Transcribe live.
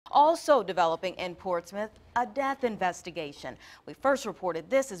Also developing in Portsmouth, a death investigation. We first reported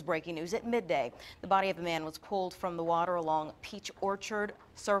this as breaking news at midday. The body of a man was pulled from the water along Peach Orchard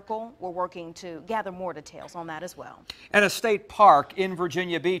Circle. We're working to gather more details on that as well. And a state park in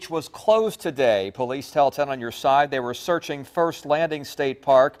Virginia Beach was closed today. Police tell 10 on your side they were searching First Landing State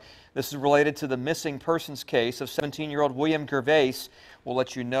Park. This is related to the missing persons case of 17-year-old William Gervais. We'll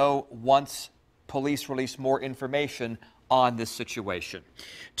let you know once police release more information on this situation.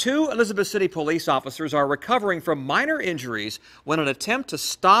 2 Elizabeth City police officers are recovering from minor injuries when an attempt to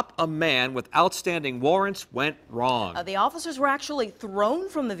stop a man with outstanding warrants went wrong. The officers were actually thrown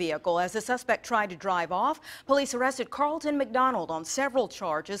from the vehicle as the suspect tried to drive off. Police arrested Carlton McDonald on several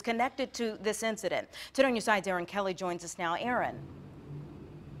charges connected to this incident. 10 on your side's Aaron Kelly joins us now. Aaron.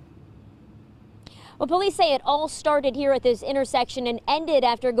 Well, police say it all started here at this intersection and ended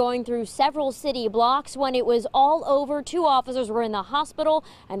after going through several city blocks. When it was all over, 2 officers were in the hospital,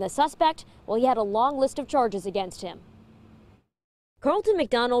 and the suspect, well, he had a long list of charges against him. Carlton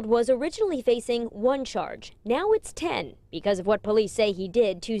McDonald was originally facing 1 charge. Now it's 10 because of what police say he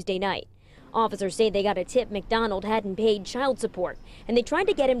did Tuesday night. Officers say they got a tip McDonald hadn't paid child support, and they tried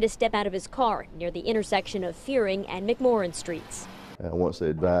to get him to step out of his car near the intersection of Fearing and McMorran Streets. Once they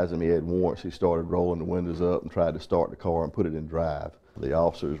advised him he had warrants, he started rolling the windows up and tried to start the car and put it in drive. The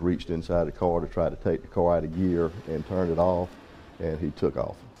officers reached inside the car to try to take the car out of gear and turned it off, and he took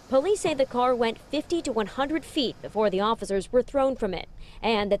off. Police say the car went 50 to 100 feet before the officers were thrown from it,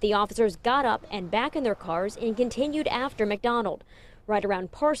 and that the officers got up and back in their cars and continued after McDonald. Right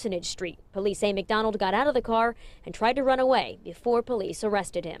around Parsonage Street, police say McDonald got out of the car and tried to run away before police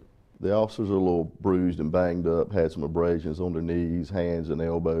arrested him. The officers are a little bruised and banged up, had some abrasions on their knees, hands, and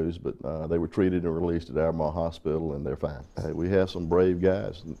elbows, but they were treated and released at Albemarle Hospital, and they're fine. We have some brave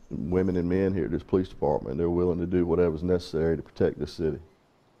guys, women and men here at this police department. They're willing to do whatever's necessary to protect this city.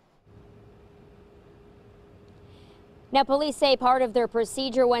 Now, police say part of their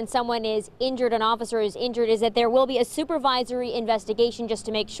procedure when someone is injured, an officer is injured, is that there will be a supervisory investigation just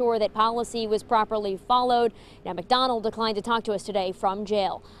to make sure that policy was properly followed. Now, McDonald declined to talk to us today from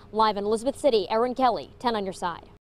jail. Live in Elizabeth City, Aaron Kelly, 10 on your side.